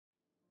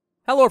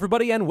Hello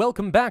everybody and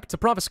welcome back to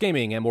Pravus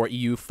Gaming and more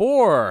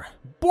EU4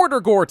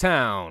 Border Gore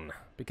Town.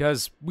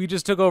 Because we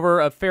just took over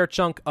a fair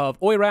chunk of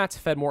Oirat,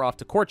 fed more off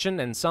to Korchin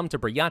and some to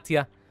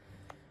Buryatia.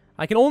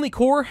 I can only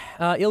core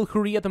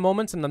Ilkhuri at the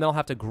moment, and then I'll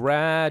have to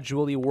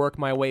gradually work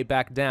my way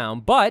back down.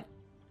 But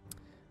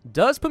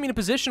does put me in a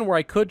position where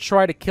I could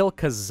try to kill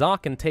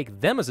Kazakh and take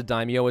them as a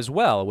daimyo as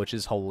well, which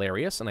is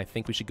hilarious, and I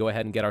think we should go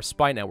ahead and get our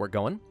spy network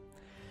going.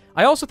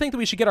 I also think that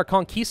we should get our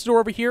conquistador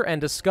over here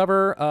and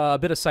discover a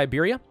bit of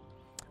Siberia,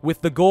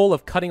 with the goal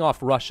of cutting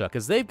off Russia,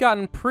 because they've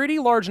gotten pretty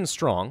large and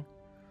strong.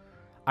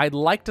 I'd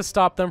like to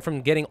stop them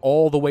from getting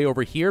all the way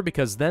over here,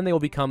 because then they will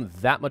become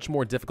that much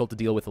more difficult to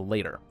deal with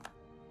later.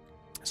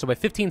 So by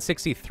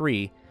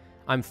 1563,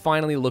 I'm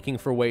finally looking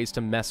for ways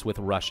to mess with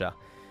Russia.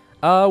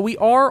 We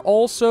are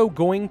also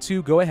going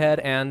to go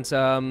ahead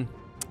and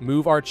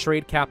move our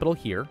trade capital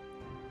here.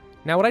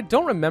 Now, what I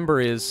don't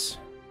remember is...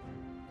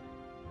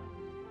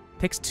 it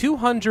takes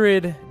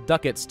 200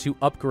 ducats to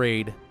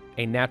upgrade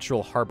a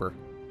natural harbor.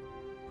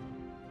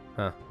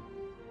 Huh.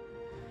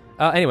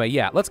 Anyway,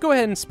 yeah, let's go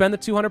ahead and spend the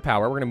 200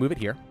 power. We're going to move it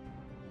here.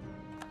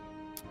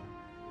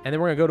 And then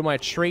we're going to go to my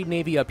trade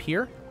navy up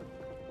here.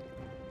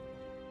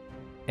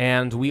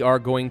 And we are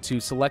going to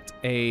select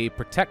a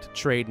protect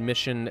trade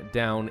mission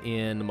down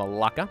in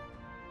Malacca.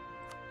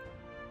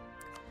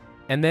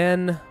 And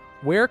then,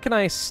 where can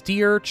I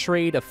steer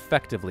trade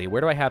effectively?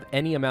 Where do I have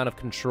any amount of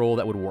control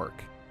that would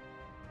work?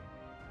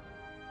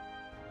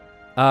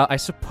 I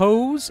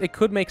suppose it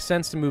could make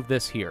sense to move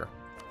this here.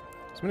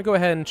 I'm going to go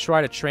ahead and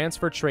try to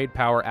transfer trade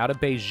power out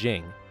of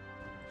Beijing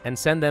and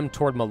send them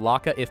toward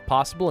Malacca if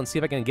possible and see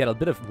if I can get a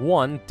bit of,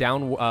 one,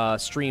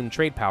 downstream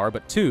trade power,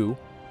 but two,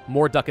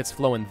 more ducats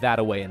flowing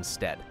that way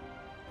instead.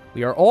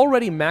 We are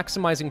already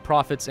maximizing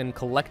profits and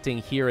collecting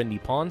here in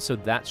Nippon, so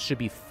that should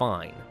be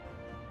fine.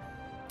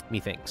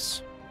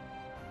 Methinks.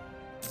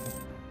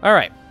 All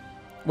right.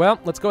 Well,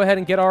 let's go ahead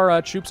and get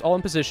our troops all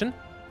in position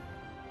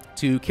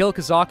to kill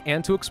Kazakh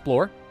and to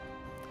explore.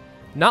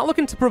 Not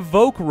looking to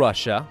provoke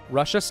Russia.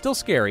 Russia's still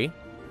scary.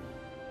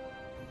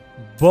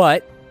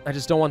 But I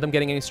just don't want them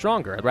getting any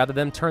stronger. I'd rather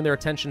them turn their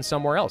attention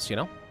somewhere else, you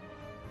know?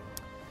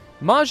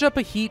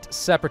 Majapahit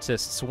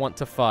separatists want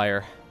to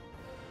fire.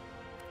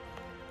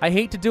 I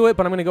hate to do it,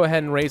 but I'm going to go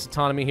ahead and raise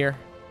autonomy here.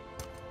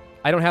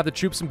 I don't have the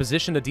troops in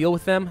position to deal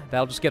with them.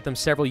 That'll just get them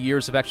several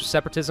years of extra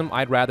separatism.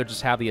 I'd rather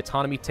just have the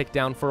autonomy tick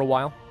down for a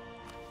while.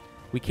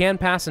 We can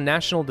pass a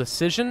national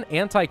decision,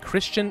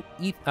 anti-Christian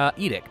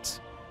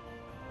edict.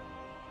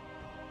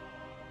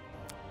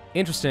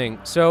 Interesting.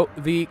 So,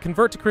 the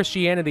convert to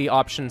Christianity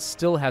option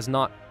still has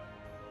not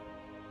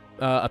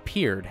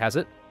appeared, has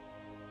it?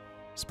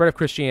 Spread of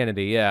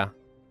Christianity, yeah.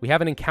 We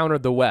haven't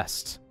encountered the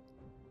West.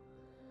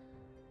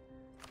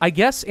 I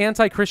guess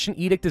anti-Christian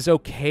edict is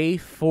okay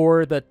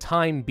for the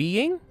time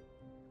being?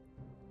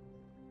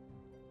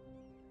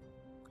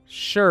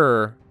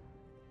 Sure.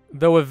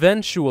 Though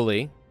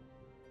eventually,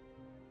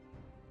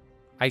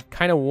 I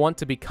kind of want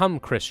to become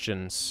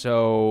Christian,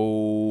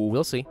 so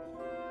we'll see.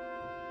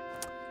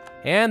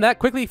 And that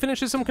quickly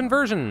finishes some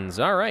conversions.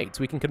 All right,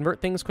 we can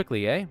convert things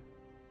quickly, eh?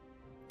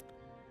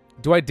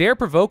 Do I dare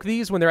provoke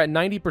these when they're at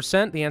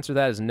 90%? The answer to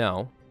that is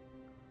no.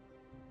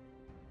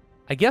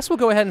 I guess we'll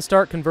go ahead and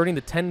start converting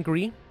the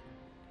Tengri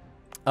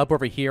up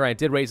over here. I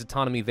did raise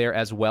autonomy there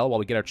as well while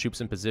we get our troops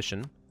in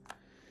position.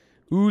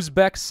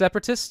 Uzbek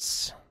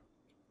separatists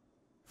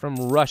from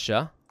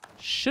Russia.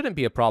 Shouldn't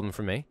be a problem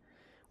for me.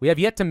 We have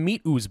yet to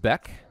meet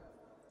Uzbek.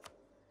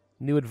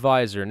 New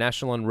advisor,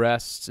 national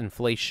unrest,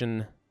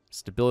 inflation...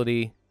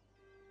 stability.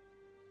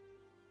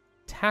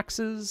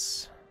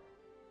 Taxes.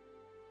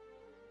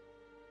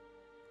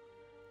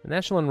 The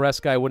national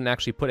unrest guy wouldn't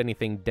actually put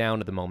anything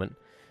down at the moment.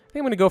 I think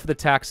I'm going to go for the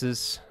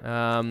taxes.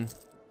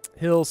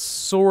 He'll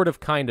sort of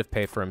kind of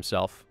pay for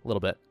himself a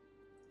little bit.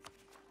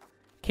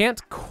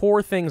 Can't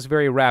core things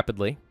very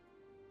rapidly.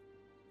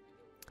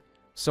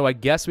 So I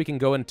guess we can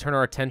go and turn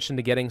our attention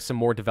to getting some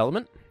more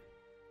development.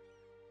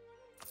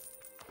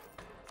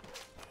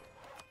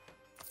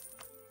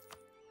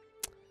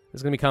 This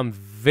is going to become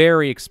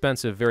very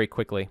expensive very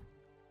quickly.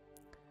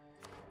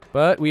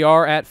 But we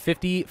are at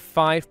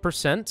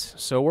 55%,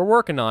 so we're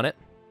working on it.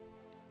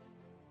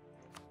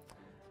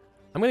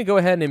 I'm going to go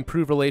ahead and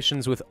improve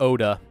relations with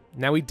Oda.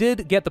 Now, we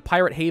did get the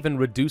Pirate Haven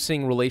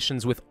reducing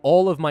relations with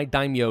all of my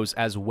daimyos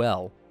as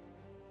well.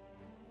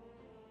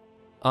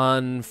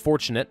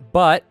 Unfortunate,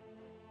 but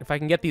if I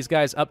can get these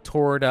guys up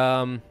toward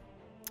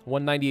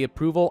 190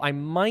 approval, I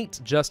might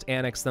just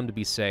annex them to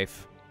be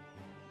safe.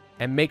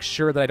 And make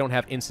sure that I don't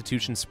have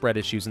institution spread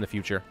issues in the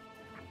future.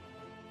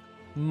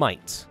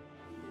 Might.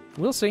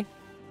 We'll see.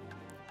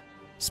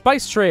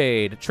 Spice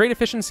trade. Trade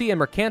efficiency and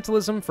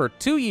mercantilism for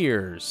 2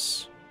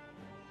 years.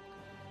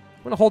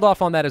 I'm going to hold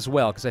off on that as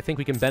well, because I think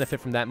we can benefit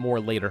from that more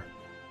later.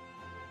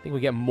 I think we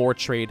get more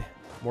trade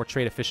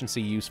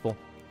efficiency useful.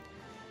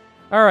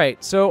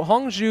 Alright, so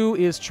Hongju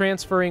is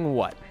transferring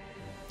what?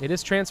 It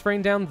is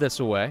transferring down this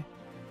way.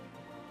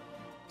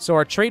 So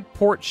our trade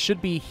port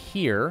should be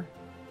here.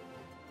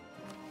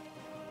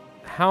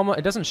 How much?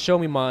 It doesn't show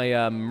me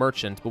my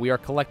merchant, but we are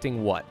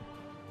collecting what?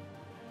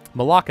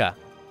 Malacca.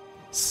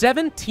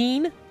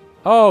 17?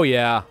 Oh,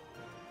 yeah.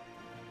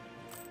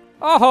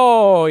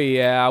 Oh,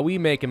 yeah. We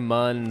making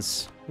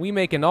muns. We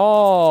making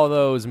all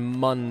those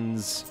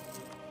muns.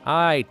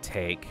 I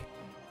take.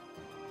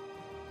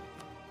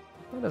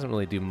 That doesn't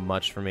really do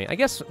much for me. I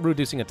guess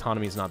reducing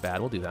autonomy is not bad.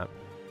 We'll do that.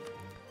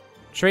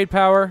 Trade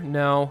power?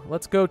 No.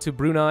 Let's go to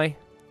Brunei.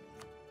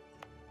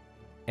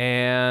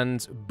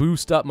 And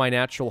boost up my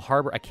natural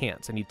harbor. I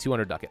can't. I need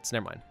 200 ducats.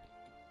 Never mind.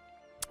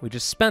 We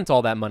just spent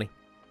all that money.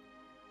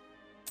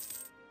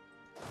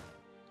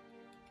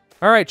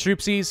 All right,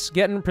 troopsies,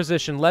 get in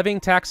position. Levying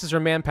taxes or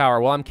manpower.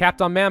 Well, I'm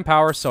capped on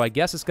manpower, so I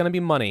guess it's going to be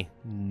money.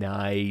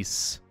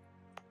 Nice.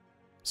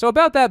 So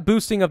about that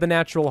boosting of the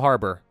natural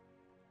harbor.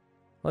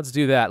 Let's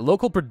do that.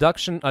 Local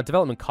production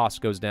development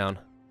cost goes down.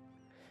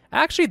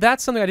 Actually,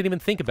 that's something I didn't even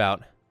think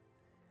about.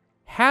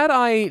 Had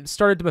I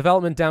started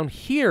development down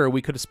here,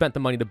 we could have spent the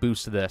money to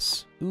boost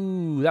this.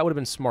 Ooh, that would have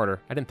been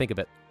smarter. I didn't think of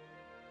it.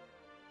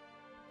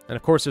 And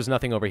of course, there's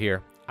nothing over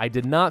here. I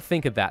did not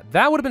think of that.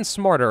 That would have been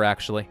smarter,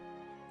 actually.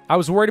 I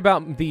was worried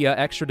about the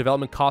extra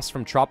development costs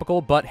from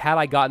Tropical, but had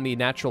I gotten the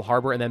natural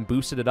harbor and then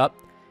boosted it up,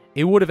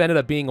 it would have ended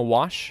up being a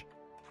wash.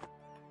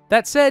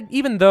 That said,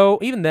 even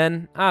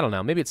then, I don't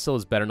know. Maybe it still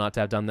is better not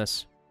to have done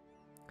this.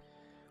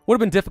 Would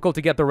have been difficult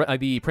to get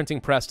the printing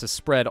press to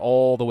spread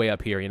all the way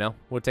up here, you know?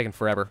 Would have taken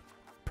forever.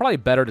 Probably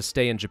better to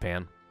stay in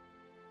Japan.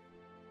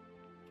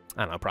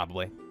 I don't know,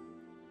 probably.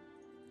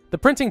 The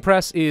printing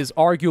press is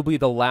arguably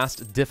the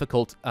last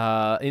difficult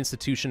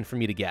institution for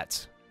me to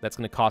get. That's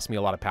going to cost me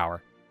a lot of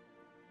power.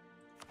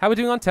 How are we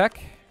doing on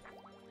tech?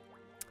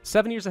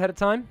 7 years ahead of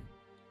time.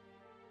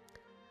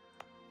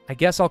 I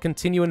guess I'll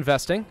continue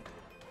investing.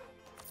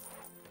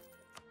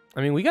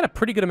 I mean, we got a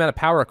pretty good amount of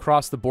power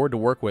across the board to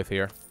work with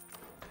here.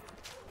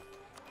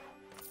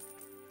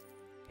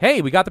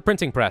 Hey, we got the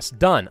printing press.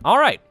 Done. All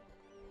right.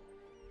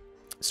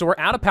 So we're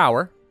out of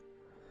power.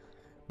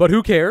 But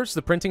who cares?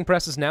 The printing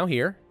press is now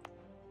here.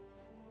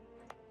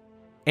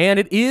 And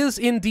it is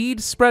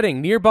indeed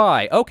spreading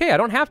nearby. Okay, I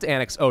don't have to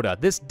annex Oda.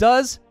 This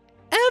does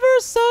ever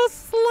so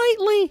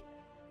slightly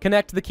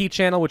connect to the key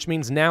channel, which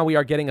means now we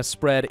are getting a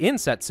spread in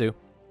Setsu.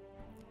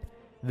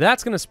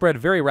 That's going to spread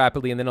very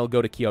rapidly, and then it'll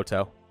go to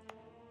Kyoto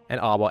and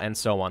Awa and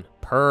so on.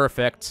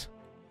 Perfect.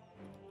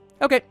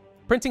 Okay,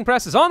 printing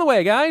press is on the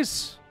way,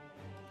 guys.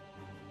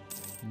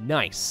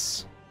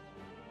 Nice.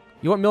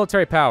 You want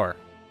military power?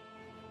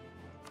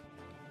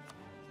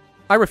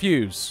 I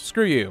refuse.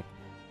 Screw you.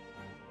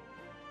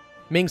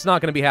 Ming's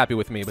not going to be happy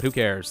with me, but who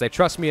cares? They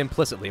trust me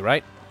implicitly,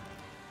 right?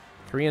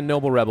 Korean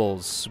noble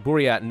rebels.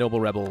 Buryat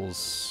noble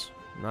rebels.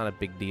 Not a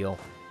big deal.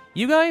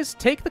 You guys,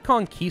 take the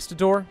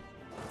conquistador.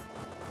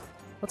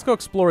 Let's go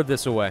explore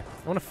this away.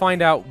 I want to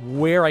find out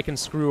where I can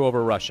screw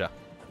over Russia.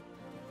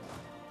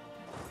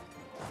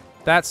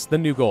 That's the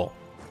new goal.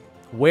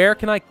 Where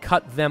can I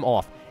cut them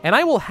off? And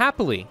I will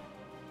happily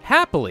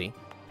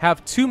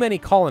have too many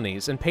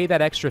colonies and pay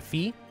that extra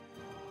fee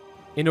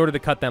in order to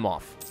cut them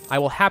off. I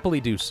will happily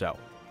do so.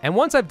 And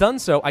once I've done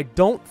so, I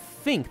don't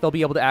think they'll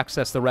be able to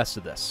access the rest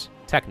of this,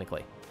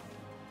 technically.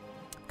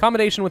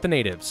 Accommodation with the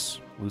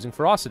natives. Losing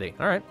ferocity.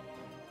 All right.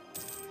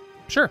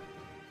 Sure.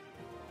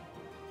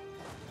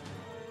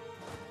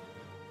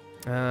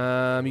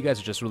 You guys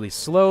are just really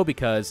slow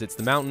because it's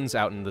the mountains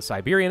out in the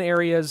Siberian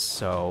areas,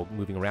 so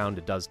moving around,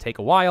 it does take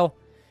a while.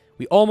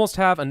 We almost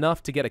have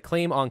enough to get a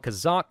claim on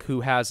Kazakh,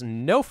 who has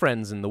no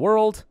friends in the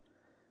world,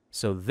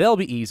 so they'll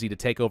be easy to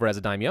take over as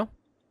a daimyo.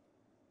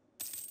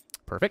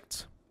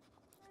 Perfect.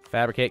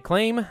 Fabricate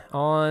claim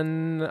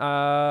on,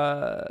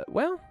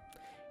 well,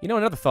 you know,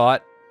 another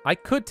thought. I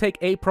could take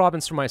a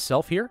province for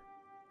myself here.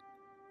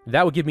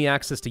 That would give me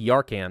access to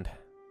Yarkand.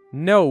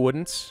 No, it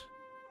wouldn't.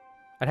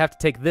 I'd have to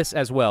take this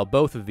as well,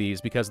 both of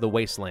these, because of the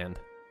wasteland.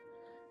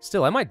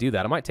 Still, I might do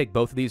that. I might take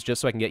both of these just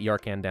so I can get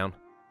Yarkand down.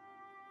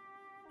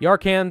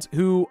 Yarkand,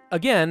 who,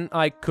 again,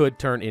 I could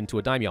turn into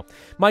a daimyo.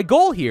 My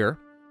goal here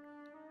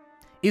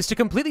is to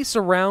completely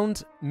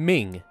surround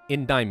Ming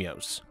in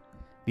daimyos.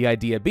 The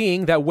idea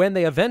being that when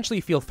they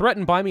eventually feel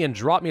threatened by me and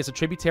drop me as a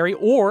tributary,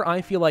 or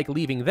I feel like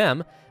leaving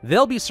them,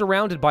 they'll be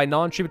surrounded by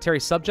non-tributary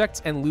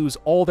subjects and lose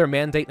all their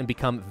mandate and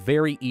become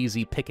very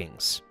easy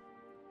pickings.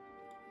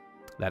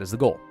 That is the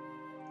goal.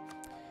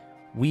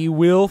 We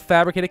will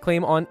fabricate a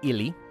claim on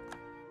Ili.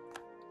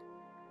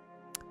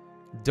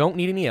 Don't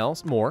need any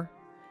else more.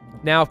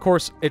 Now, of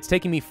course, it's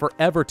taking me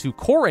forever to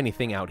core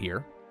anything out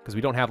here, because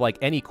we don't have, like,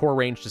 any core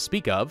range to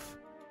speak of.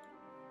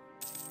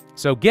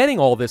 So getting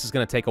all this is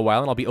going to take a while,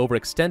 and I'll be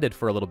overextended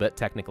for a little bit,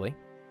 technically.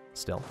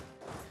 Still.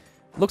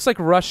 Looks like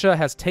Russia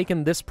has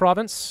taken this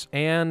province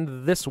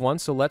and this one,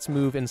 so let's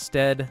move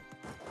instead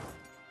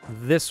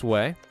this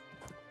way.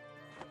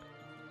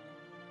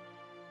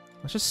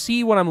 Let's just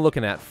see what I'm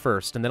looking at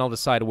first, and then I'll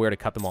decide where to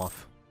cut them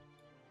off.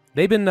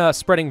 They've been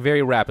spreading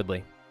very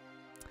rapidly.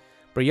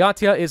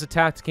 Buryatia is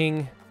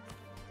attacking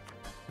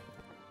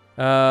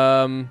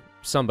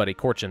somebody,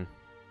 Korchin.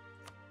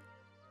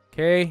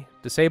 Okay,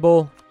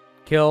 disable,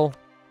 kill,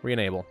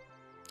 re-enable.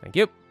 Thank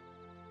you.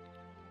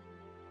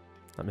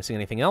 Not missing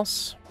anything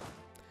else.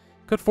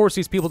 Could force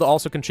these people to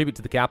also contribute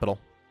to the capital.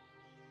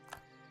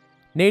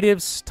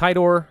 Natives,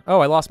 Tidor. Oh,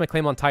 I lost my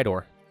claim on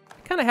Tidor.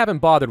 I kind of haven't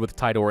bothered with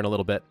Tidor in a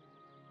little bit,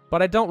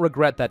 but I don't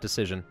regret that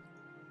decision.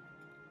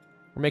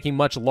 We're making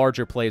much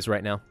larger plays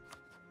right now.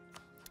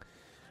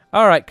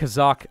 All right,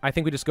 Kazakh. I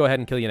think we just go ahead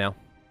and kill you now.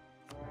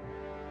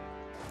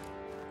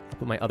 I'll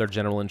put my other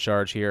general in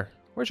charge here.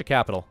 Where's your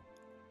capital?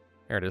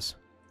 There it is.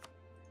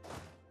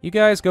 You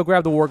guys go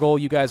grab the war goal.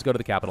 You guys go to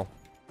the capital.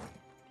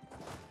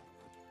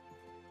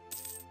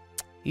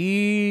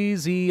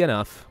 Easy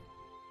enough.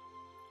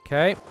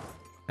 Okay.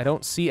 I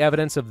don't see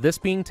evidence of this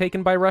being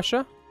taken by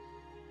Russia.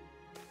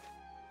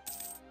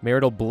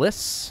 Marital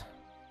bliss.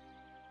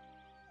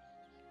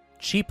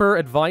 Cheaper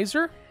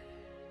advisor.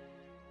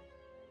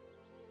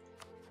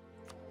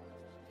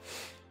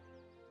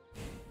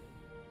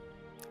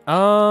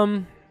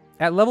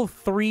 At level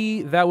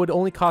 3, that would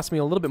only cost me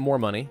a little bit more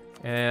money,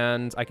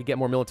 and I could get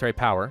more military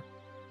power.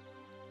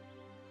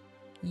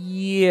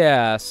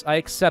 Yes, I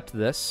accept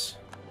this.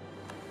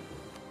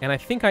 And I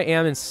think I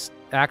am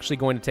actually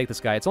going to take this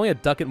guy. It's only a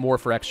ducat more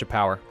for extra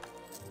power.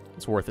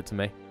 It's worth it to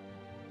me.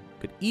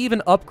 Could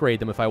even upgrade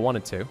them if I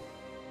wanted to.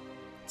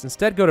 Let's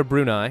instead go to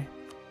Brunei.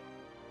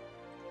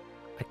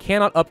 I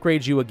cannot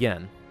upgrade you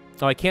again.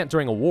 Oh, I can't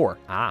during a war.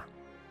 Ah.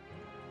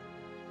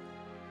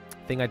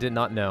 Thing I did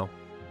not know.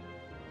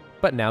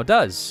 But now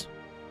does.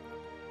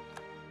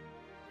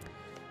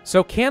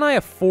 So can I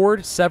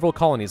afford several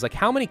colonies? Like,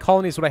 how many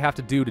colonies would I have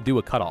to do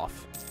a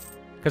cutoff?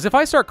 Because if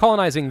I start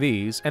colonizing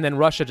these, and then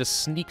Russia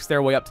just sneaks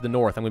their way up to the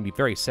north, I'm going to be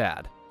very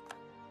sad.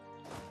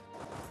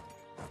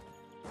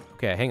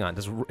 Okay, hang on.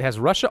 Has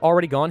Russia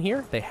already gone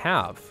here? They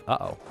have.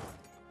 Uh-oh.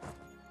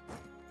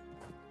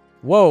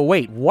 Whoa,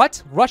 wait,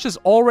 what? Russia's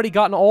already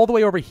gotten all the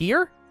way over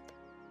here?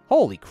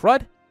 Holy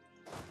crud.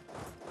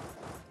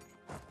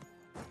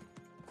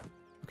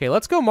 Okay,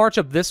 let's go march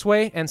up this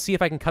way and see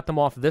if I can cut them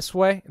off this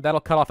way.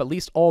 That'll cut off at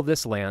least all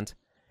this land.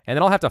 And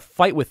then I'll have to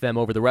fight with them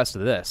over the rest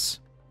of this.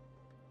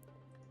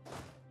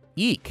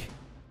 Eek.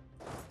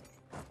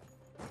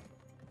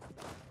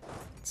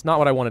 It's not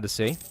what I wanted to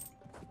see.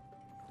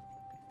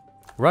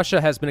 Russia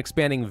has been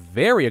expanding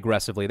very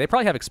aggressively. They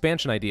probably have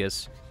expansion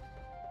ideas.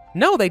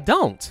 No, they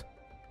don't.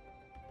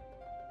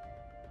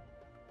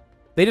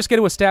 They just get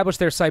to establish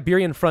their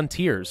Siberian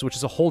frontiers, which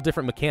is a whole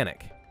different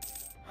mechanic.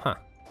 Huh.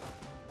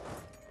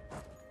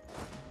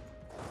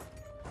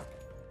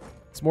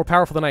 It's more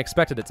powerful than I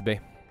expected it to be.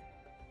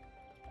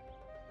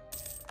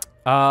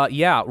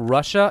 Yeah,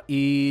 Russia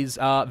is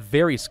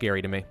very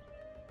scary to me.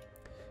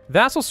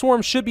 Vassal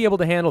Swarm should be able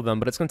to handle them,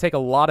 but it's going to take a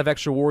lot of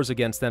extra wars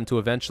against them to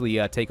eventually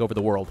take over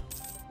the world.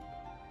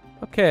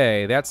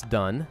 Okay, that's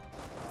done.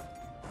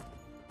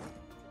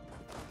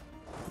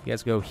 You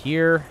guys go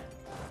here.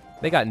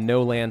 They got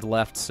no land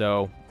left,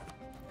 so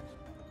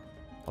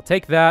I'll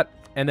take that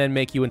and then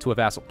make you into a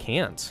vassal.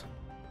 Can't.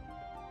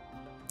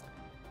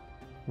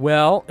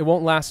 Well, it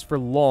won't last for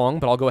long,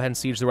 but I'll go ahead and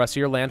siege the rest of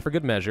your land for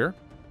good measure.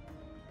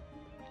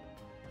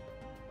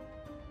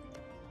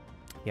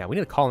 Yeah, we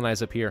need to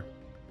colonize up here.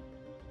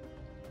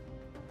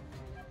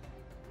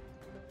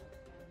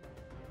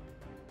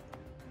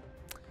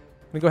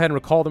 I'm going to go ahead and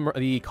recall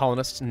the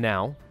colonists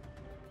now.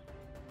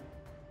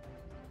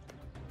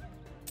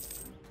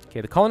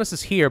 Okay, the colonist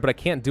is here, but I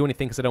can't do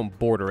anything because I don't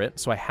border it,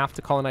 so I have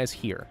to colonize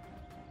here.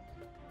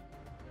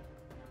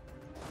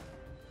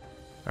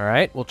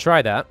 Alright, we'll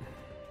try that.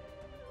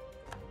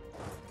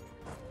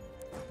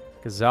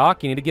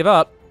 Kazakh, you need to give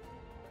up.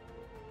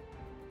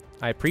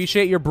 I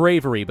appreciate your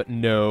bravery, but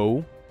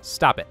no.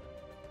 Stop it.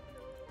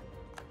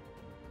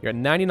 You're at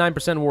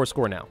 99% war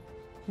score now.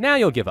 Now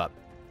you'll give up.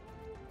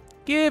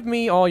 Give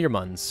me all your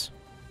muns.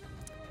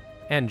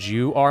 And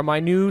you are my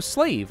new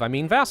slave. I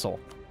mean vassal.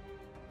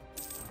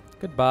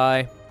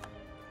 Goodbye.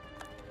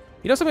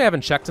 You know something I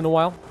haven't checked in a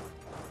while?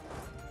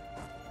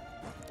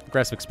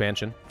 Aggressive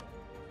expansion.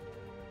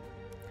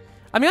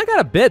 I mean, I got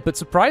a bit, but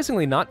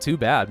surprisingly not too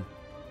bad.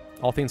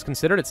 All things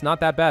considered, it's not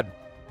that bad.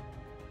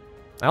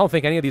 I don't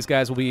think any of these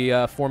guys will be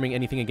forming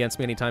anything against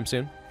me anytime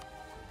soon.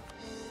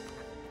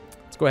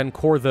 Let's go ahead and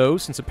core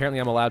those, since apparently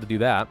I'm allowed to do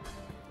that.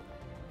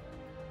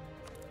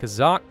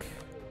 Kazakh.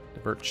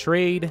 Divert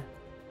trade.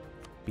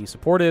 Be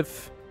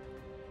supportive.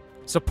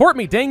 Support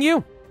me, dang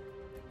you!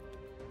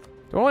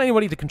 Don't want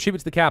anybody to contribute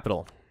to the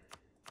capital.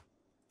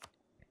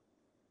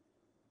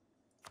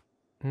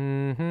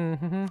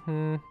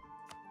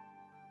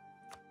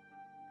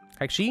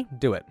 Kaixi,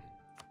 do it.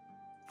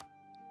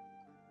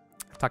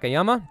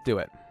 Takayama, do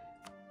it.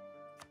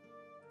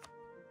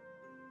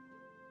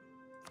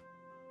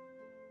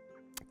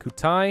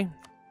 Kutai.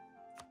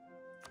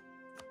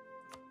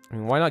 I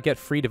mean, why not get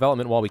free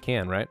development while we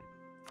can, right?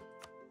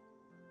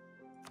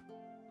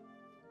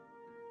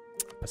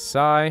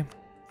 Pasai.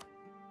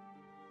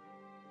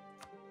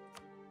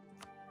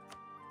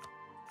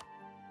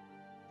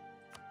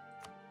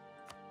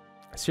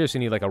 I seriously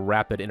need like a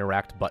rapid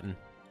interact button.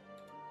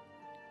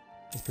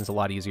 Makes things a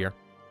lot easier.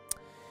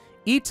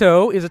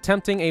 Ito is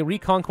attempting a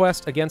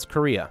reconquest against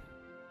Korea.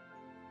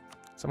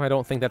 Somehow I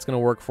don't think that's going to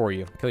work for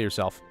you. Kill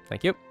yourself.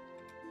 Thank you.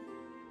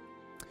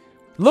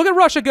 Look at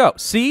Russia go.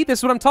 See? This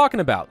is what I'm talking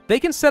about. They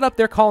can set up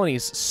their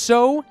colonies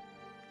so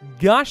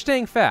gosh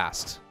dang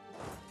fast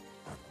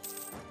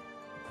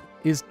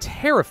is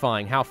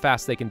terrifying how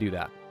fast they can do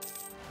that.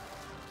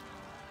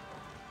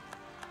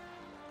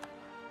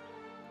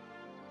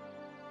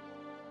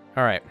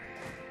 All right.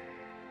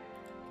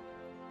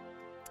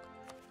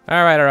 All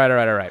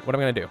right. What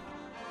am I going to do?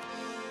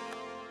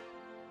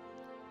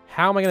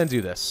 How am I going to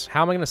do this?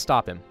 How am I going to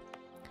stop him?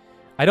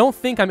 I don't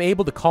think I'm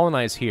able to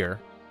colonize here.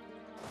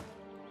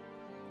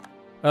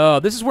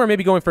 This is where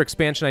maybe going for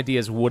expansion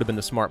ideas would have been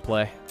the smart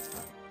play.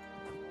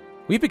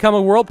 We've become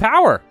a world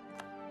power.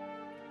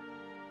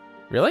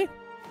 Really?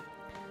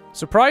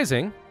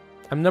 Surprising.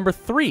 I'm number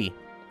 3.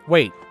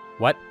 Wait.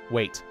 What?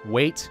 Wait.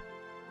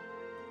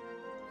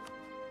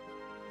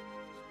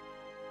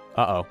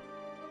 Uh-oh.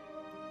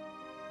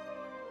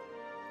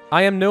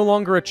 I am no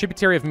longer a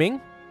tributary of Ming?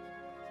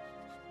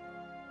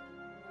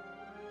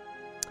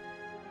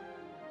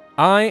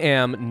 I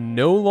am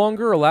no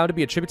longer allowed to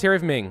be a tributary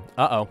of Ming.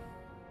 Uh-oh.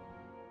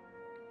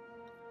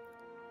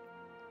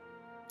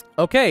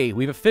 Okay,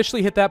 we've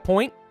officially hit that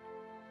point.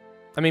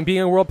 I mean,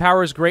 being a world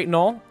power is great and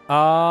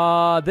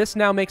all. This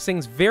now makes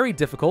things very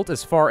difficult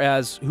as far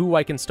as who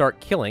I can start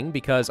killing,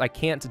 because I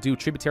can't do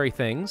tributary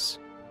things.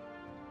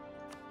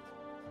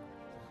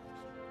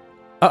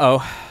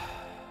 Uh-oh.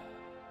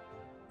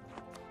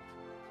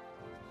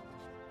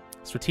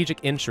 Strategic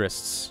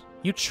interests.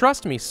 You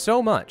trust me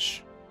so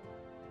much.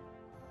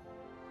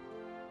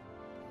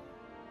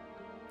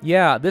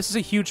 Yeah, this is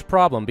a huge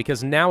problem,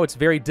 because now it's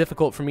very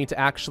difficult for me to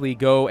actually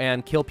go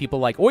and kill people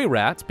like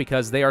Oirat,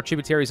 because they are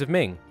tributaries of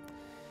Ming.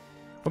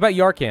 What about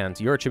Yarkand?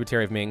 You're a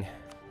tributary of Ming.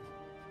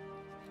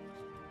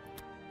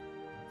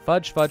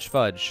 Fudge, fudge,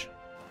 fudge.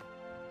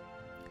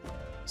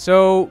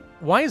 So,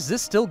 why is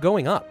this still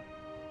going up?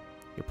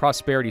 Your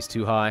prosperity's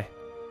too high.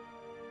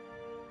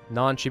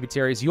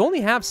 Non-tributaries. You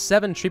only have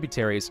 7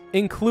 tributaries,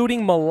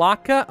 including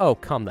Malacca? Oh,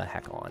 come the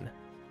heck on.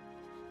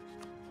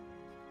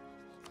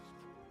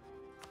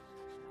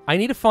 I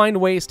need to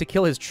find ways to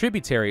kill his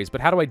tributaries,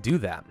 but how do I do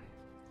that?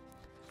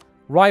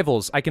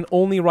 Rivals. I can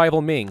only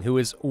rival Ming, who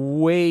is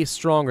way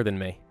stronger than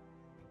me.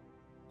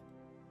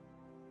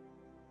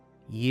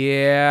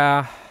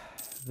 Yeah,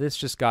 this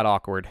just got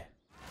awkward.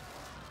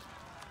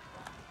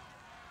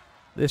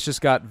 This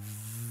just got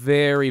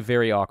very,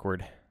 very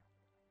awkward.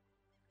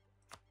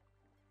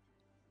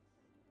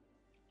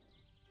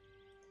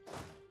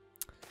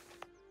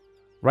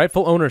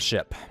 Rightful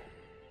ownership.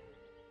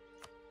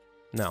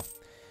 No.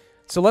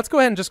 So let's go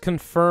ahead and just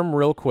confirm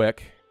real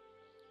quick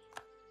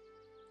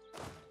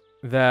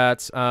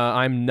that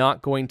I'm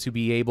not going to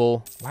be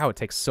able... Wow, it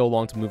takes so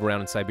long to move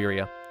around in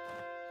Siberia.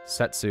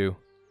 Setsu.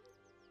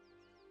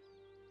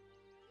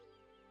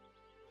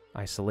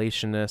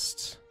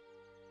 Isolationist.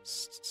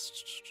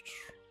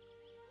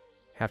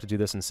 Have to do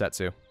this in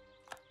Setsu.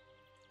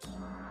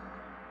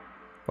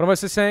 What am I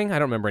saying? I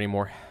don't remember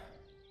anymore.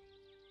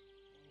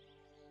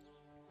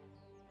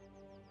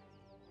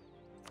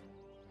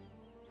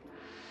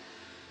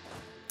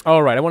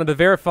 All right, I wanted to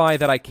verify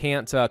that I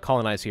can't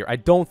colonize here. I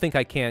don't think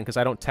I can, because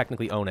I don't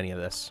technically own any of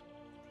this.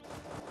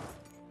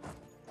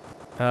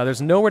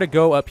 There's nowhere to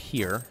go up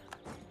here.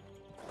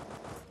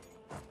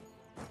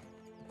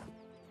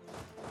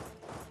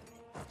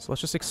 So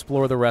let's just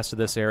explore the rest of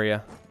this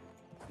area.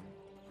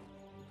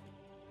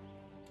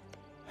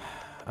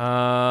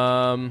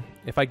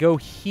 If I go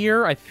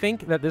here, I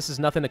think that this is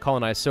nothing to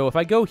colonize. So if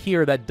I go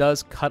here, that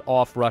does cut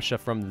off Russia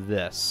from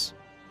this.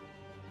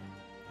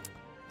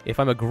 If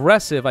I'm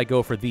aggressive, I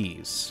go for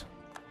these.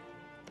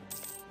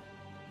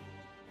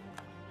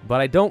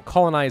 But I don't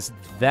colonize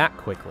that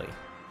quickly.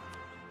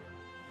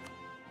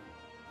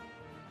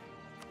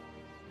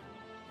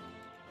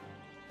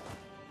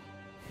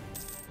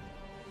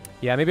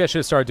 Yeah, maybe I should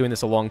have started doing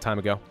this a long time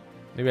ago.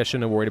 Maybe I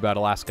shouldn't have worried about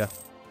Alaska.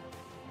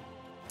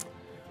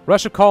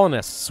 Russia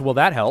colonists. Well,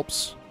 that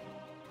helps.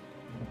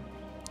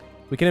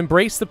 We can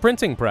embrace the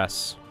printing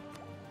press.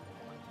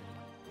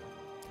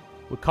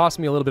 Would cost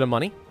me a little bit of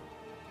money.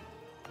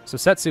 So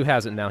Setsu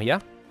has it now, yeah?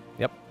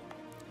 Yep.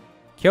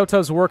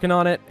 Kyoto's working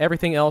on it.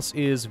 Everything else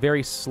is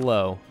very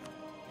slow.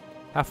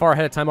 How far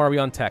ahead of time are we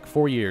on tech?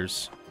 4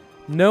 years.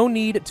 No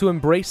need to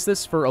embrace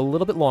this for a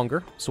little bit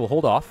longer, so we'll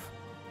hold off.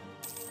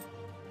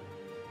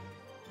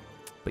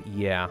 But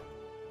yeah.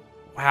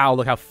 Wow,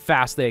 look how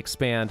fast they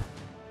expand.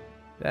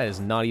 That is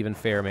not even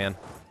fair, man.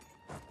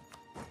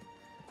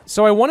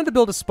 So I wanted to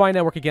build a spy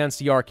network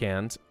against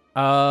Yarkand.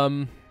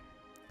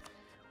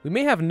 We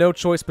may have no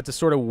choice but to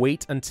sort of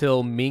wait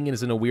until Ming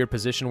is in a weird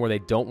position where they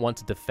don't want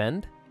to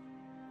defend.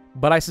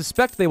 But I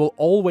suspect they will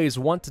always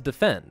want to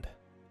defend.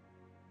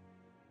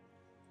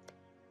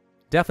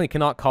 Definitely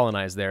cannot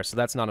colonize there, so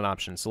that's not an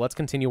option. So let's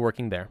continue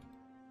working there.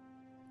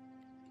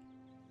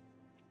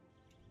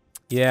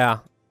 Yeah.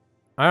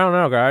 I don't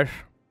know, guys.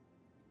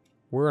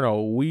 We're in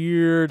a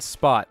weird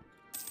spot.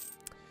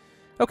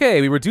 Okay,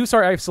 we reduce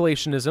our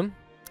isolationism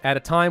at a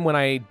time when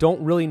I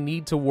don't really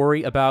need to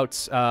worry about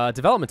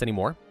development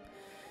anymore.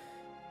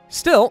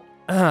 Still,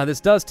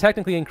 this does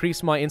technically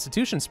increase my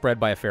institution spread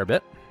by a fair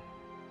bit.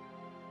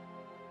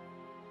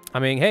 I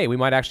mean, hey, we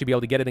might actually be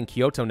able to get it in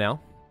Kyoto now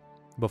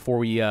before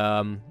we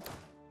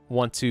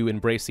want to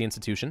embrace the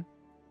institution.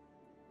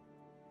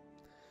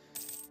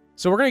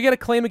 So we're going to get a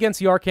claim against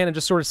Yarkan and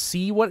just sort of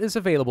see what is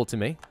available to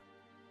me.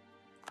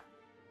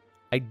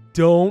 I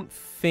don't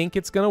think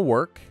it's going to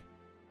work.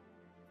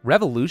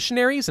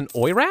 Revolutionaries and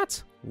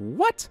Oirat?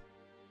 What?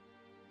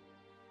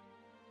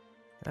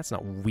 That's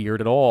not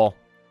weird at all.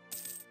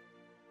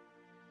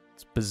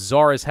 It's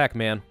bizarre as heck,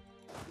 man.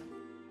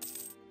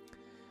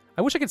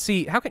 I wish I could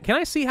see... Can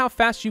I see how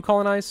fast you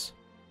colonize?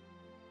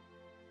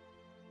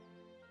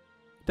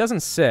 It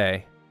doesn't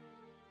say.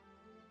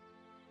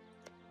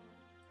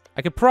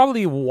 I could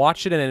probably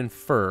watch it and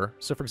infer.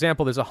 So, for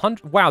example, there's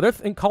 100... Wow, they're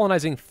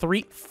colonizing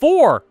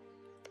 4!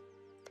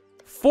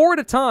 4 at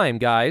a time,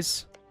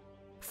 guys.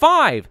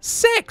 5!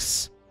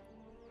 6!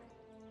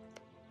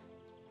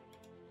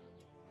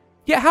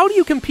 Yeah, how do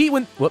you compete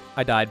when... Whoop,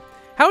 I died.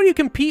 How do you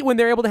compete when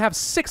they're able to have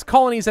 6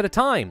 colonies at a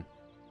time?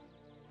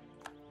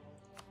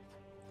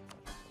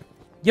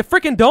 You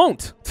freaking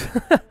don't!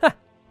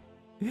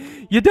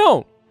 You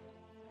don't!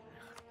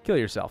 Kill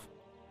yourself.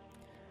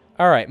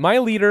 Alright, my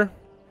leader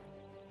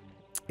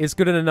is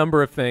good at a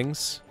number of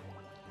things.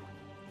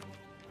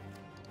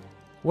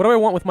 What do I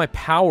want with my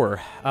power?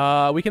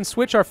 We can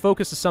switch our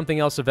focus to something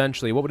else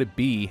eventually. What would it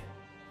be?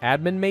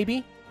 Admin,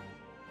 maybe?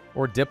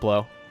 Or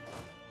Diplo?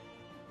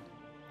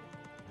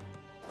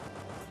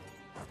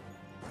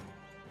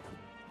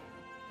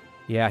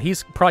 Yeah,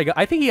 he's probably got...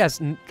 I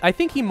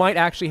think he might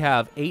actually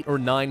have 8 or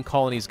 9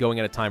 colonies going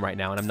at a time right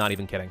now, and I'm not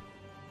even kidding.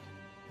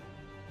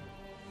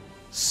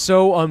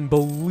 So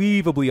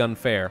unbelievably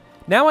unfair.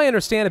 Now I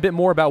understand a bit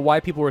more about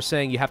why people were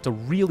saying you have to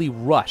really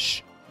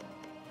rush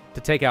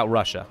to take out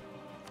Russia.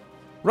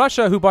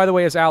 Russia, who, by the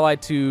way, is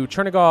allied to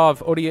Chernigov,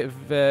 Odiev,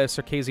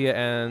 Circassia,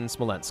 and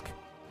Smolensk.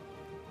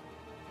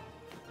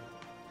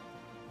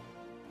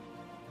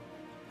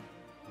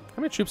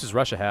 How many troops does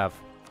Russia have?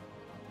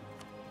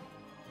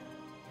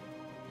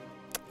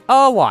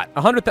 A lot.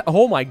 100,000.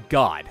 Oh my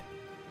god.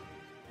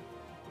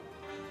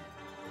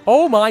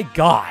 Oh my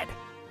god.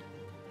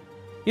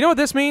 You know what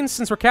this means?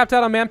 Since we're capped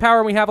out on manpower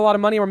and we have a lot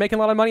of money, we're making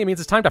a lot of money, it means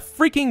it's time to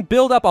freaking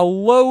build up a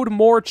load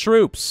more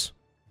troops.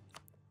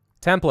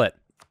 Template.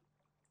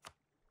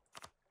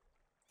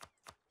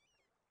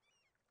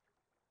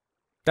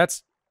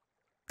 That's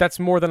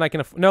more than I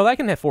can afford. No, I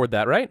can afford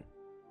that, right?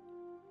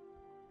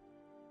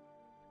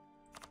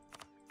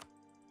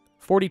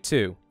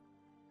 42.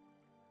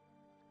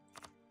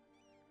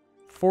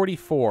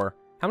 44.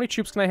 How many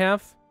troops can I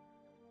have?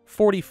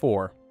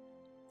 44.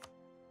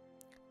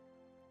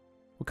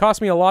 Would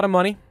cost me a lot of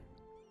money.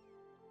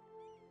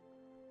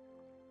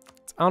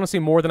 It's honestly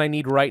more than I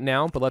need right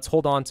now, but let's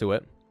hold on to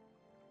it.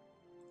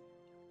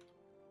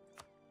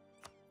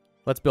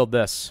 Let's build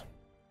this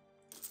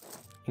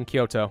in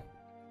Kyoto.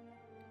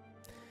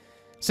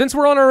 Since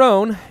we're on our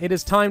own, it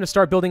is time to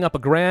start building up a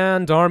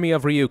grand army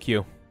of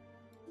Ryukyu.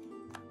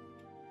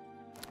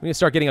 We need to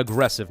start getting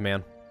aggressive,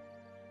 man.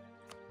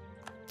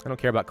 I don't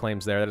care about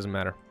claims there. That doesn't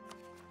matter.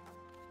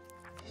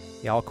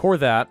 Yeah, I'll core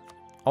that.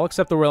 I'll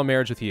accept the royal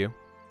marriage with you.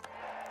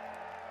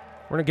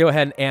 We're going to go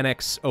ahead and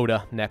annex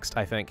Oda next,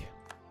 I think.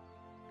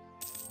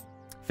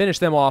 Finish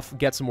them off,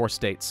 get some more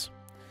states.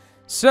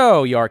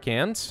 So,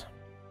 Yarkans.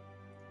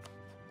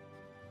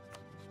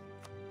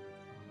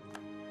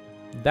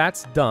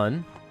 That's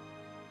done.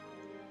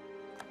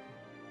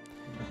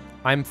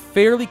 I'm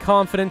fairly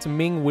confident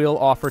Ming will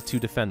offer to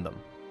defend them.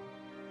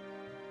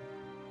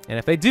 And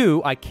if they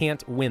do, I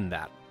can't win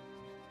that.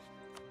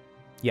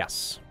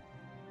 Yes.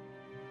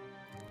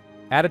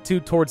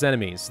 Attitude towards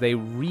enemies. They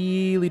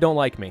really don't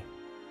like me.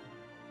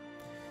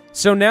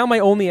 So now my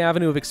only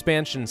avenue of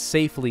expansion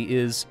safely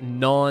is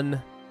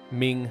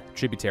non-Ming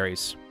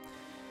tributaries.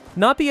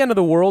 Not the end of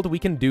the world, we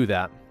can do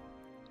that.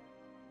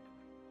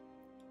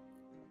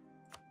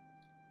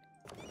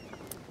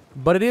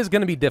 But it is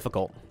going to be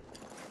difficult.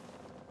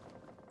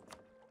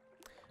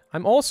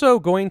 I'm also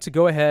going to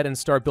go ahead and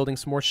start building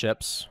some more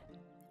ships.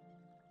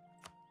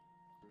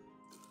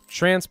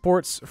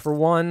 Transports, for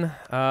one.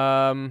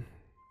 A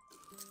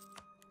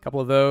couple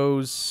of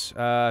those.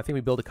 I think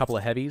we build a couple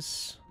of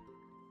heavies.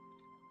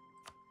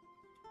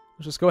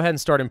 Let's just go ahead and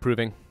start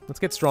improving. Let's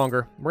get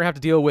stronger. We're going to have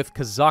to deal with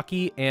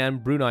Kazaki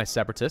and Brunei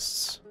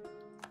separatists.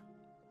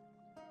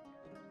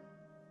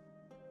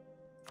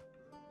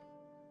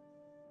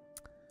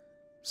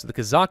 So the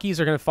Kazakis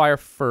are going to fire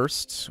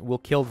first. We'll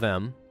kill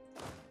them.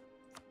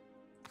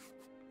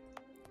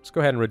 Let's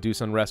go ahead and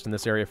reduce unrest in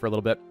this area for a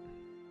little bit.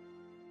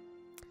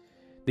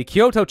 The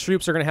Kyoto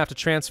troops are going to have to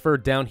transfer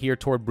down here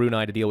toward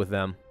Brunei to deal with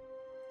them.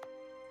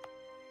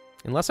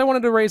 Unless I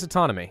wanted to raise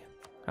autonomy.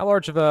 How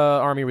large of an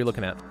army are we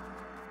looking at?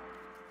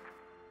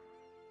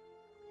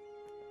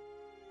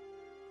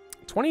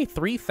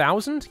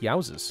 23,000?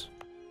 Yowzes.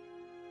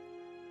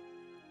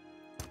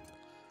 I'm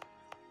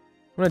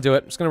going to do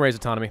it. I'm just going to raise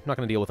autonomy. I'm not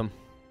going to deal with them.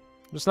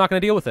 I'm just not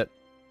going to deal with it.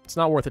 It's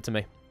not worth it to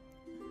me.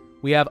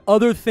 We have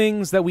other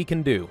things that we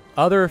can do.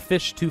 Other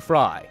fish to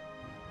fry.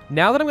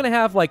 Now that I'm going to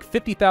have like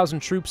 50,000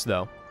 troops,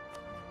 though,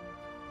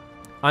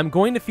 I'm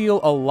going to feel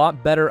a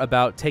lot better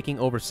about taking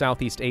over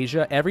Southeast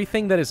Asia.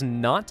 Everything that is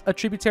not a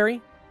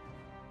tributary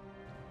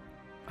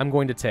I'm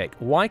going to take.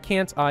 Why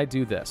can't I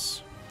do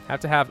this? Have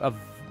to have a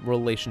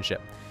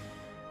relationship.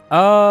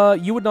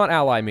 You would not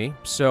ally me,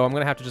 so I'm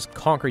going to have to just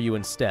conquer you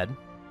instead.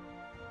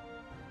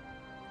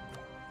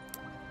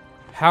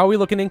 How are we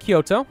looking in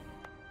Kyoto?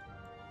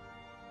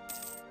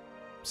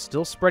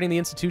 Still spreading the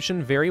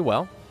institution very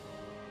well.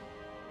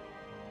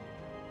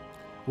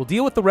 We'll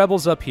deal with the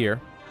rebels up here.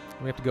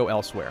 We have to go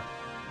elsewhere.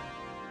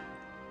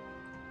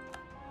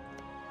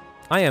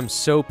 I am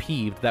so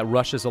peeved that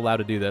Russia's allowed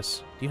to do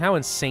this. Do you know how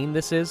insane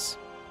this is?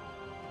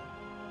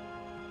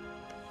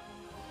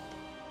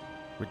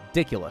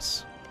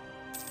 Ridiculous.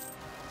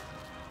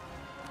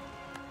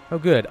 Oh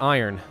good,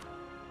 iron.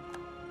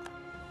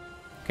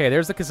 Okay,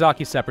 there's the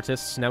Kazaki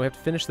separatists. Now we have to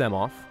finish them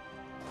off.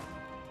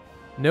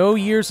 No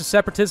years of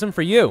separatism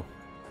for you.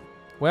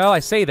 Well, I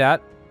say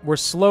that. We're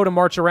slow to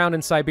march around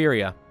in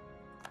Siberia.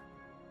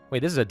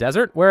 Wait, this is a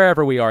desert?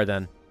 Wherever we are,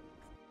 then.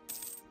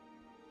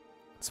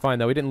 It's fine,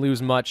 though. We didn't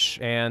lose much,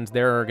 and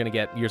they're going to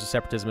get years of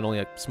separatism in only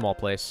a small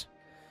place.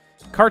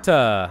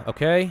 Karta.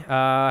 Okay.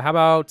 How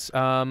about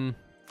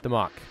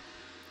Damak?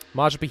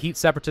 Majapahit Heat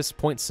Separatists,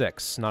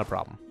 0.6. Not a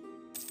problem.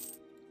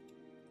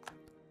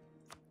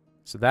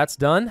 So that's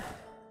done.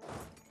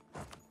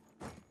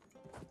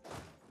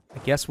 I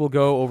guess we'll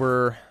go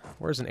over...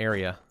 Where's an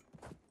area?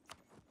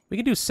 We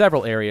can do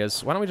several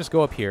areas. Why don't we just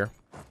go up here?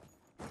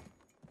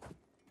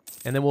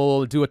 And then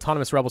we'll do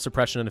autonomous rebel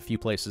suppression in a few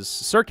places.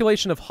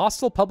 Circulation of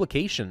hostile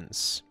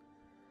publications.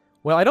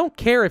 Well, I don't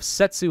care if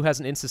Setsu has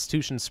an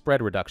institution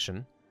spread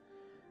reduction.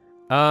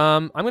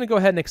 I'm going to go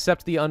ahead and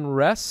accept the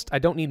unrest. I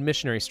don't need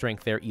missionary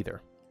strength there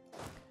either.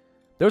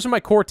 Those are my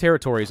core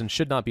territories and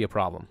should not be a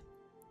problem.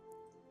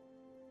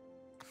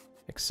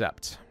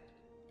 Accept.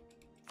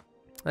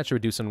 That should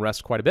reduce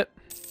unrest quite a bit.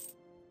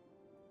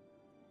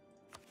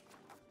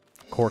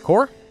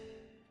 Core.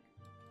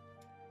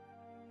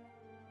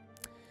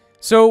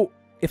 So,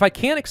 if I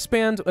can't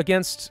expand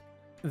against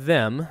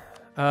them...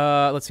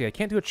 let's see, I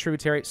can't do a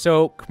tributary.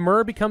 So,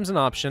 Khmer becomes an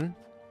option.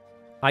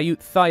 Ayut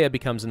Thaya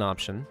becomes an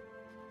option.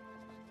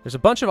 There's a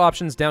bunch of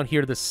options down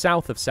here to the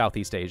south of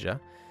Southeast Asia.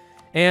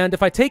 And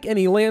if I take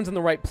any lands in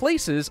the right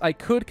places, I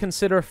could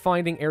consider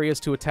finding areas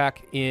to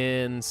attack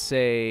in,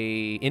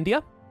 say,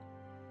 India.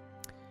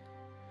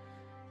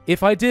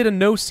 If I did a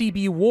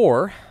no-CB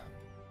war,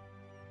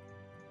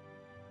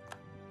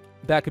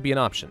 that could be an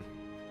option.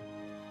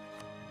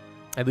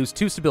 I lose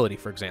 2 stability,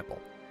 for example,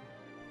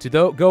 to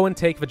go and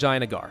take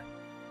Vijayanagar.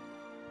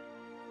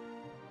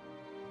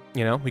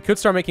 You know, we could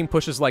start making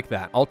pushes like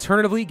that.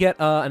 Alternatively, get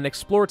an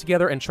explorer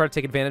together and try to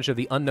take advantage of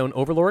the Unknown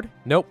Overlord.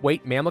 Nope,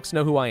 wait, Mamluks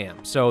know who I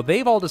am. So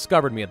they've all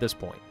discovered me at this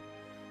point.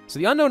 So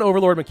the Unknown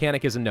Overlord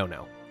mechanic is a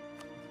no-no.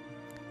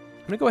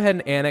 I'm going to go ahead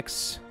and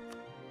annex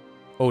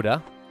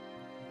Oda.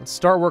 Let's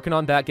start working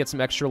on that, get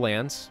some extra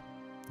lands.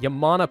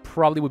 Yamana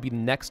probably would be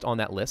next on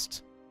that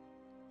list.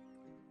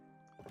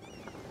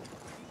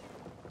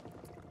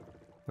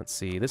 Let's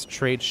see, this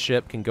trade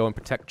ship can go and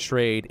protect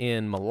trade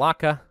in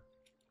Malacca.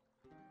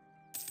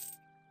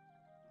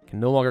 Can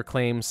no longer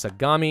claim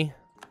Sagami.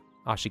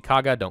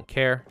 Ashikaga, don't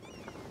care.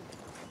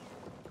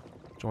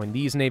 Join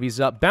these navies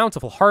up.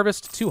 Bountiful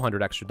Harvest,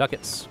 200 extra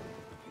ducats.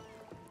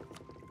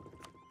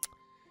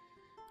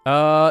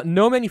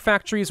 No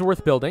manufactories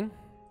worth building.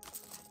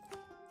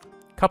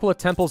 Couple of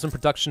temples and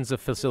productions of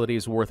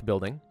facilities worth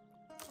building.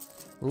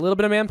 A little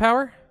bit of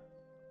manpower.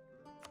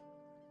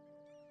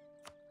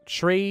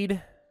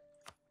 Trade.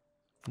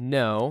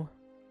 No.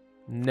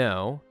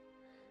 No.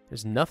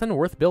 There's nothing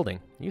worth building.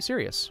 Are you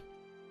serious?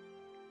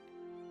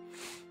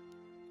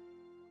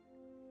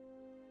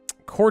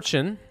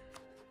 Korchin.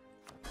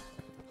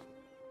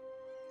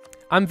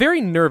 I'm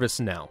very nervous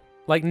now.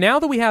 Like, now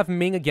that we have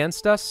Ming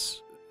against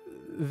us,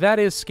 that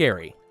is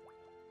scary.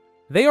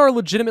 They are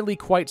legitimately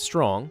quite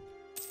strong.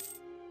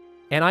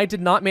 And I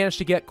did not manage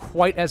to get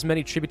quite as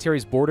many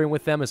tributaries bordering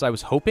with them as I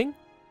was hoping.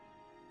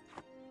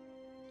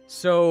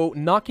 So,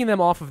 knocking them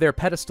off of their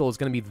pedestal is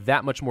going to be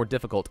that much more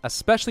difficult,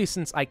 especially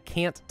since I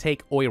can't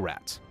take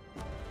Oirat.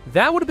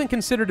 That would have been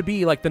considered to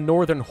be like the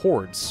northern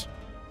hordes.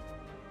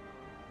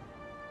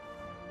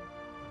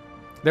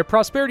 Their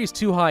prosperity is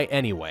too high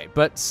anyway,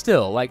 but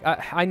still, like,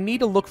 I need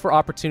to look for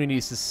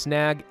opportunities to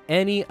snag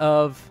any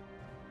of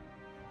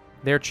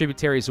their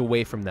tributaries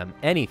away from them.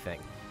 Anything.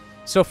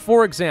 So,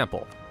 for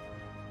example,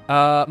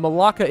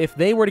 Malacca, if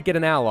they were to get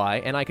an ally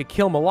and I could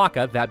kill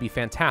Malacca, that'd be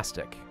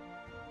fantastic.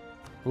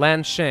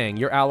 Lanshang,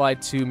 you're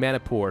allied to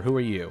Manipur. Who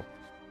are you?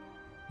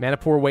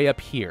 Manipur way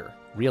up here.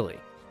 Really?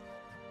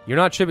 You're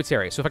not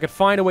tributary. So if I could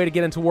find a way to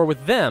get into war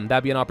with them,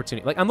 that'd be an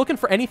opportunity. Like, I'm looking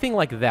for anything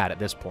like that at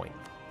this point.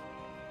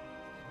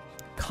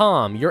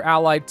 Kham, you're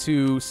allied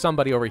to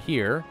somebody over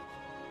here.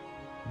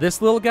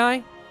 This little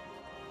guy?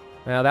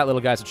 Now, that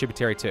little guy's a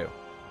tributary too.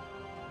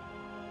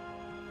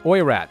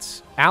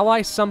 Oirat,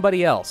 ally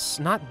somebody else.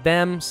 Not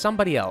them,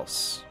 somebody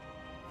else.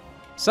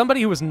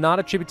 Somebody who is not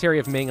a tributary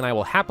of Ming, and I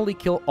will happily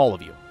kill all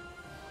of you.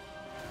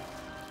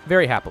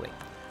 Very happily.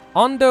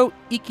 Ondo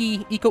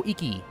Iki Iko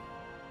Iki.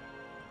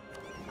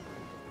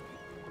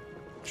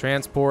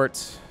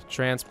 Transport.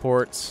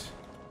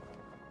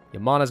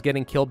 Yamana's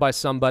getting killed by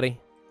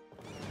somebody.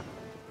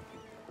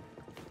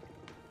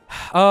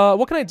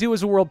 What can I do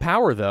as a world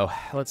power, though?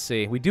 Let's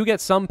see. We do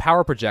get some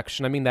power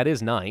projection. I mean, that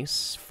is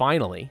nice.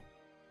 Finally.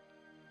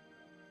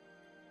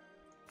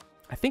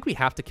 I think we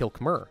have to kill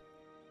Khmer.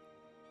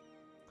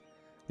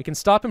 We can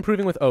stop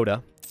improving with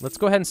Oda. Let's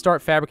go ahead and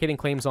start fabricating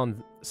claims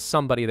on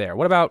somebody there.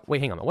 What about...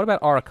 Wait, hang on. What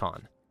about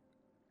Arakan?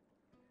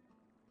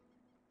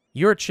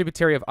 You're a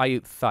tributary of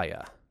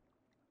Ayutthaya.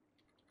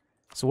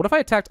 So what if I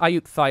attacked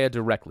Ayutthaya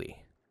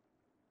directly?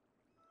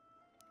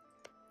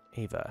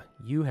 Ava,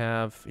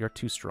 you're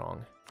too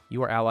strong.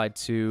 You are allied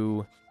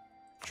to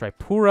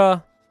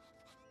Tripura.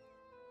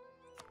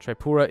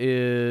 Tripura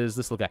is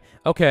this little guy.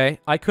 Okay,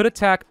 I could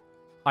attack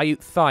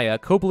Ayutthaya,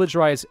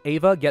 co-belligerize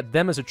Ava, get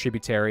them as a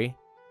tributary.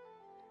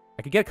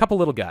 I could get a couple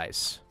little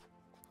guys.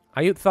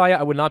 Ayutthaya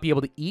I would not be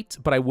able to eat,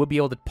 but I would be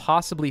able to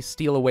possibly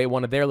steal away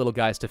one of their little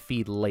guys to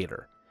feed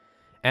later.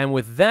 And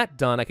with that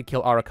done, I could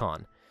kill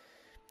Arakan.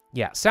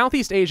 Yeah,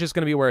 Southeast Asia is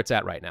going to be where it's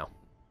at right now.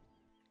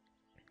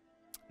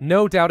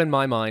 No doubt in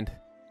my mind.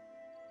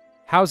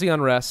 How's the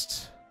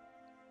unrest?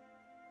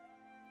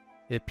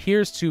 It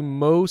appears to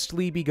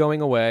mostly be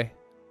going away.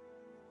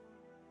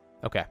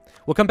 Okay.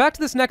 We'll come back to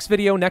this next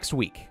video next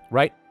week,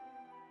 right?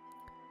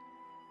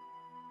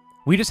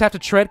 We just have to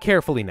tread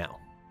carefully now.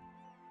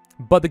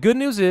 But the good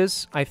news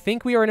is, I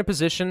think we are in a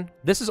position...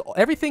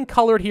 everything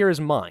colored here is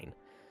mine.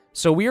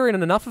 So we are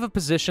in enough of a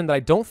position that I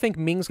don't think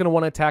Ming's going to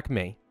want to attack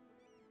me.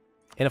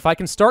 And if I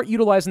can start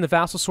utilizing the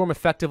Vassal Swarm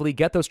effectively,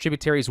 get those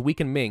tributaries,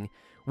 weaken Ming,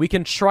 we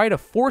can try to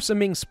force a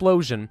Ming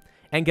explosion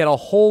and get a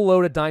whole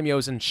load of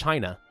daimyos in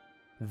China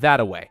that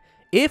away.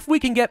 If we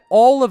can get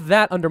all of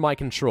that under my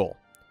control,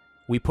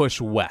 we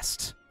push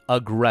west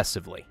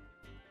aggressively.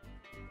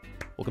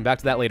 We'll come back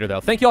to that later,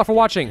 though. Thank you all for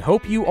watching.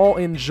 Hope you all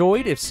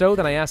enjoyed. If so,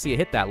 then I ask that you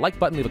hit that like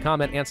button, leave a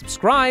comment, and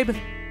subscribe.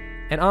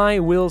 And I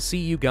will see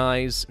you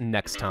guys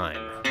next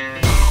time.